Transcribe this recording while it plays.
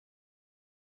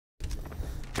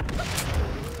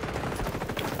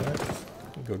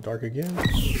go dark again. Don't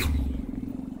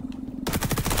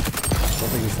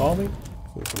think he saw me,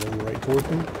 so it's running right towards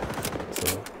me.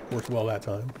 So worked well that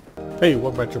time. Hey,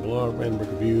 welcome back to Below Random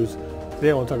Reviews. Today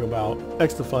I want to talk about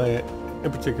Xdefiant,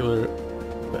 in particular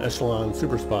the Echelon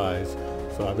Super Spies.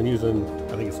 So I've been using,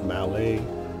 I think it's Malee.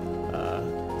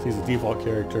 So he's a default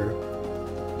character.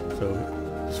 So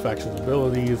his faction's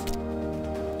abilities,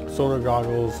 sonar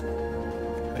goggles,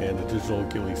 and the Digital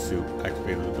Ghillie Suit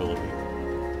activated ability.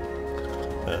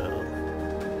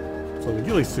 So the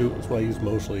Ghillie Suit is what I use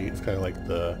mostly. It's kind of like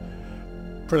the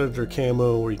Predator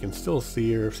camo where you can still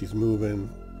see her if she's moving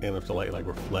and if the light like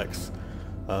reflects.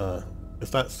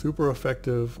 It's not super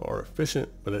effective or efficient,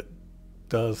 but it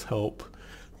does help.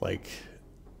 Like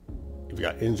if you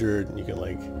got injured, you can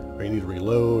or you need to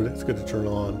reload, it's good to turn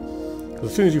on. Because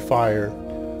as soon as you fire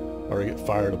or you get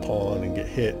fired upon and get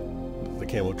hit, the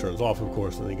camo turns off, of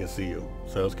course, and they can see you.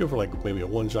 So it's good for maybe a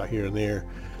one shot here and there.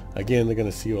 Again, they're going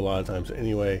to see you a lot of times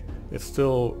anyway. It's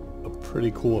still a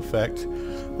pretty cool effect.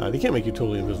 They can't make you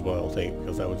totally invisible, I don't think,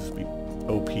 because that would just be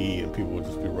OP and people would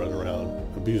just be running around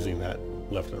abusing that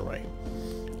left and right.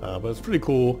 But it's pretty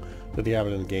cool that they have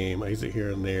it in the game. I use it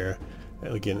here and there.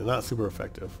 And again, not super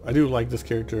effective. I do like this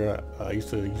character. I used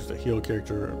to use the heal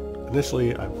character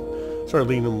initially. I've started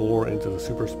leaning more into the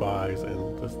super spies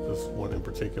and this one in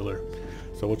particular.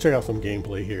 So we'll check out some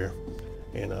gameplay here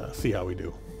and see how we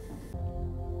do.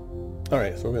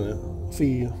 Alright, so we're going to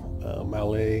see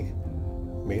Malee,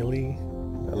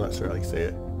 I'm not sure how you say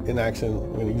it, in action.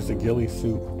 We're going to use the Ghillie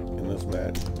Suit in this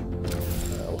match.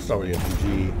 We'll start with the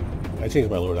MPG. I change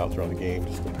my loadout throughout the game,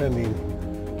 just depending.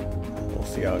 We'll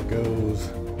see how it goes.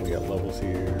 We got levels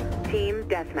here. Team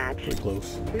deathmatch. Pretty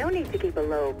close. No need to keep a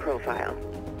low profile.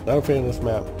 Not a fan of this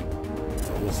map.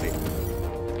 So we'll see.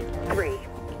 3,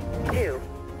 2,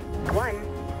 1.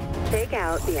 Take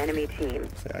out the enemy team.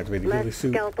 So activate the Ghillie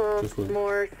Suit. Scalpel,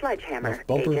 more sledgehammer,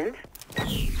 agent.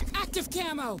 Active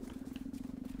camo!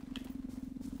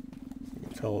 You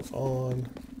can tell it's on.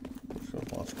 Just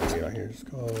gonna launch a grenade out here just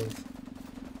cause.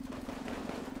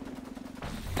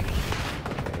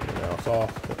 And now it's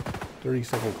off.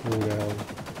 30-second cooldown.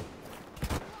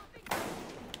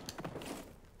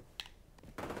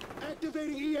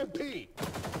 Activating EMP!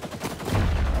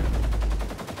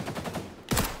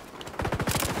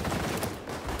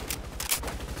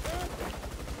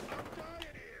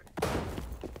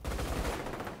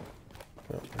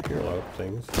 I hear a lot of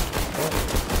things.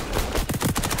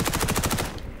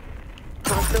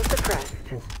 Hostile suppressed.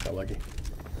 Oof, got lucky.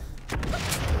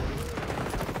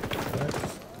 Alright,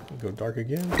 go dark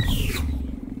again. Don't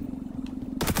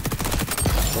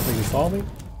think he saw me,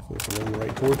 so it's running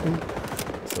right towards me.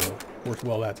 So worked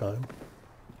well that time.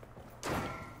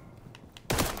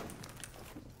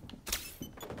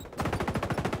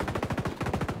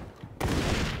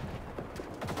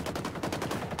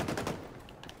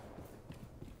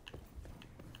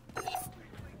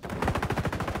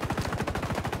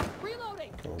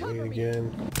 Wait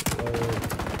again.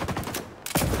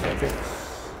 Seconds.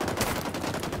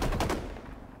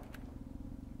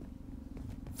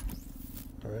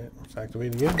 Alright, let's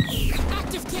activate again.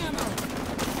 Active camo!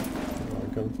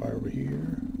 Gunfire over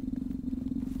here.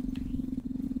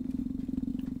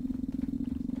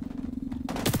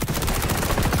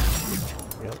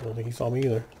 Yep, don't think he saw me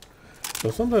either.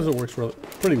 So sometimes it works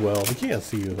pretty well. He can't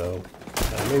see you though.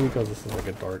 Maybe because this is like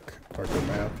a darker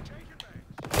map.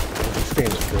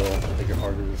 Stand still, make it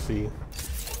harder to see.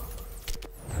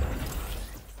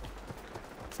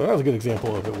 So that was a good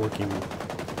example of it working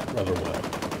rather well.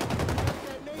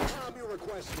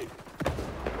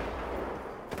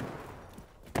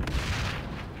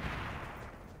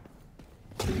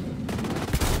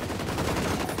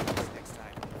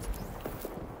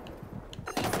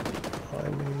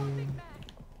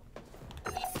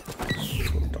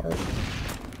 Dark.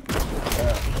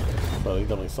 Yeah. So he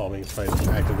definitely saw me trying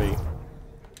to activate.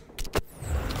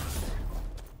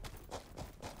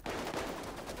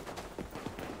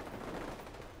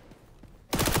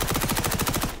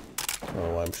 I don't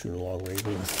know why I'm shooting a long range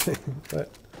with this thing, but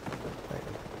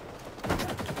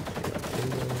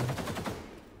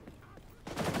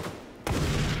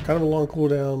kind of a long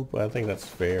cooldown, but I think that's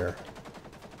fair.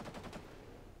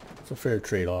 It's a fair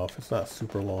trade-off. It's not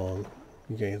super long.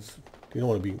 You don't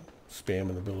want to be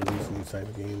spamming abilities in these type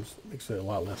of games. It makes it a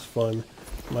lot less fun,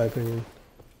 in my opinion.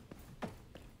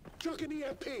 Chucking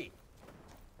EMP.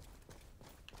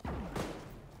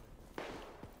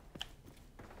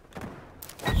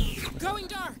 Going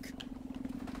dark!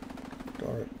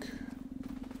 Dark.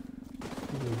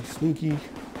 Really sneaky.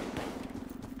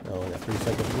 Oh, I got 3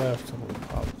 seconds left. I'm gonna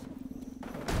pop.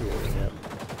 Here, yeah.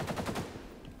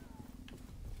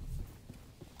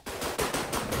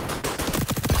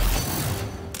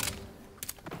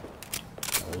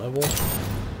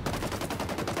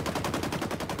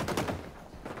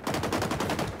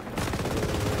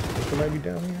 might be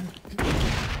down here.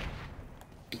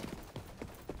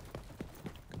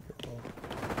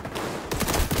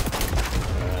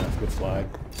 That's a good slide.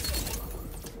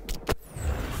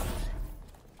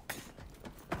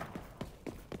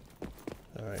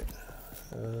 Alright.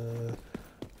 I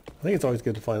think it's always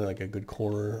good to find like a good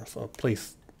corner, so a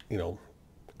place, you know,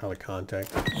 out of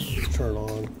contact. Turn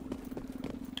on.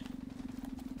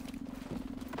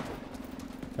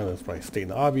 I know it's probably stating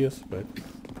the obvious, but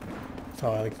that's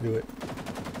how I like to do it.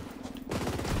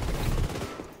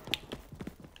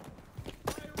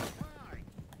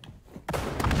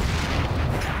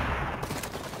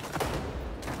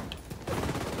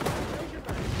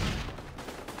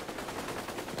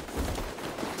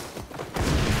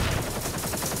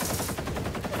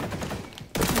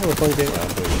 Oh, a fun game. I'm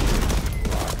doing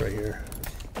locked right here.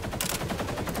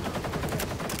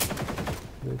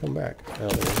 Then come back. Oh,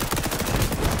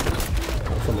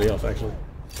 somebody else actually.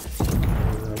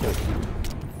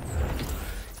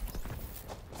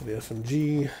 The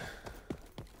SMG.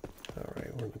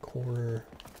 Alright, we're in the corner.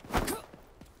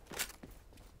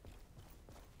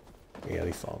 Yeah,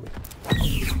 they saw me.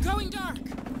 Going dark.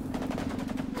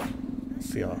 Let's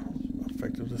see how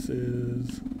effective this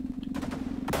is.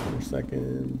 4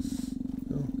 seconds.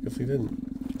 Oh, guess he didn't.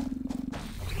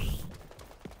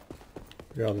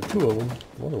 Figure out the two of them.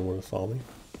 One of them would have saw me.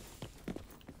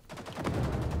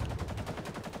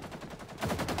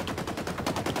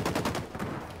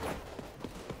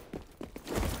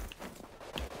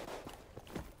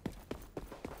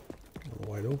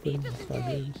 Wide open. That's not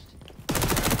good.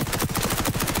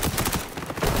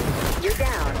 You're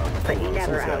down, but you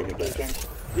never out, Agent.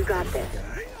 You got this.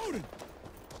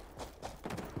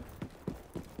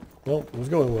 Well, it was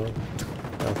going well.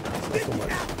 No, not so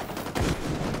much.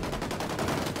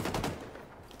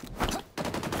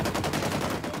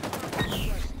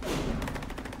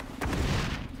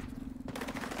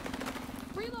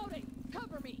 Reloading.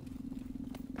 Cover me.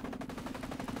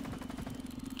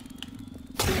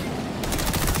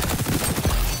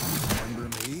 Remember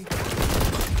me?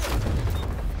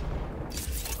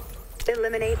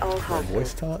 Eliminate all My hostiles.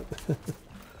 voice taught.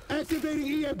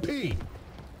 Activating EMP.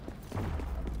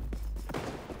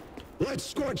 Let's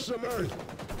scorch some earth.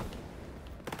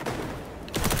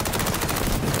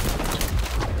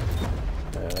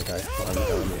 Yeah, that guy's flying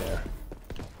down in the air.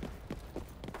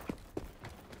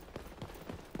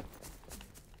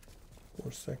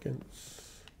 Four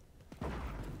seconds.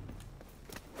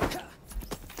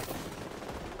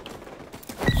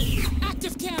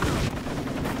 Active camo.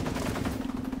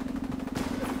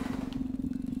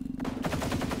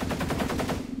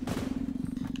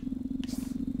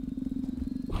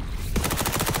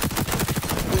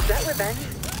 Was that revenge?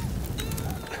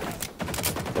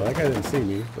 Well, that guy didn't see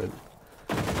me, but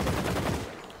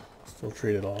still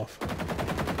traded off.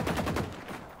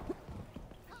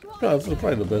 No, it's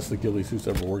probably the best the ghillie suit's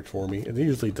ever worked for me. It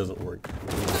usually doesn't work.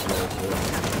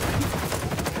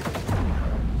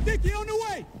 Dickie on the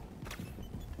way!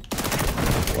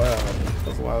 Wow,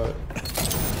 that's a lot of...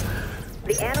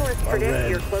 The analysts red. predict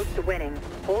you're close to winning.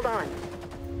 Hold on.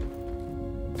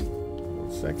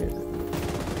 1 second.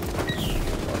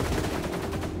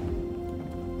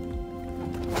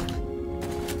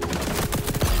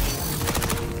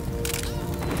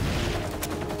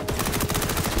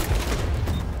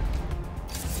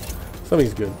 Some of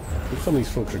these good. Some of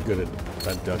these folks are good at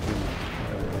ducking.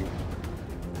 I don't like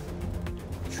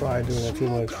try doing that too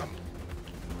much.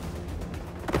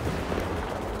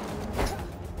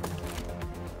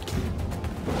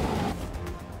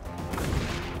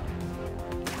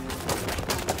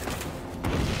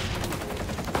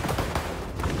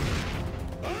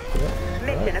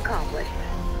 Mission accomplished.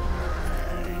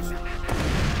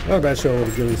 Not a bad show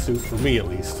with a ghillie suit, for me at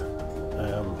least.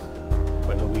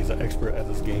 By no means an expert at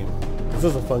this game. This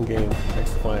is a fun game.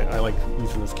 Xdefiant. I like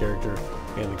using this character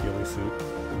and the ghillie suit.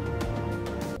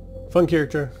 Fun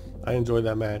character. I enjoyed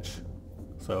that match.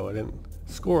 So I didn't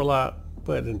score a lot,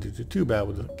 but I didn't do too bad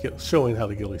with showing how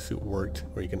the ghillie suit worked,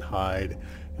 where you can hide,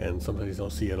 and sometimes you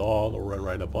don't see it all. They'll run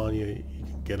right up on you. You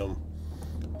can get them.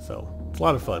 So it's a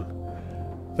lot of fun.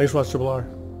 Thanks for watching Triple R.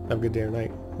 Have a good day or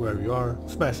night, wherever you are.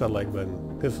 Smash that like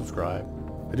button. Hit subscribe.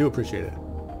 I do appreciate it.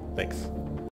 Thanks.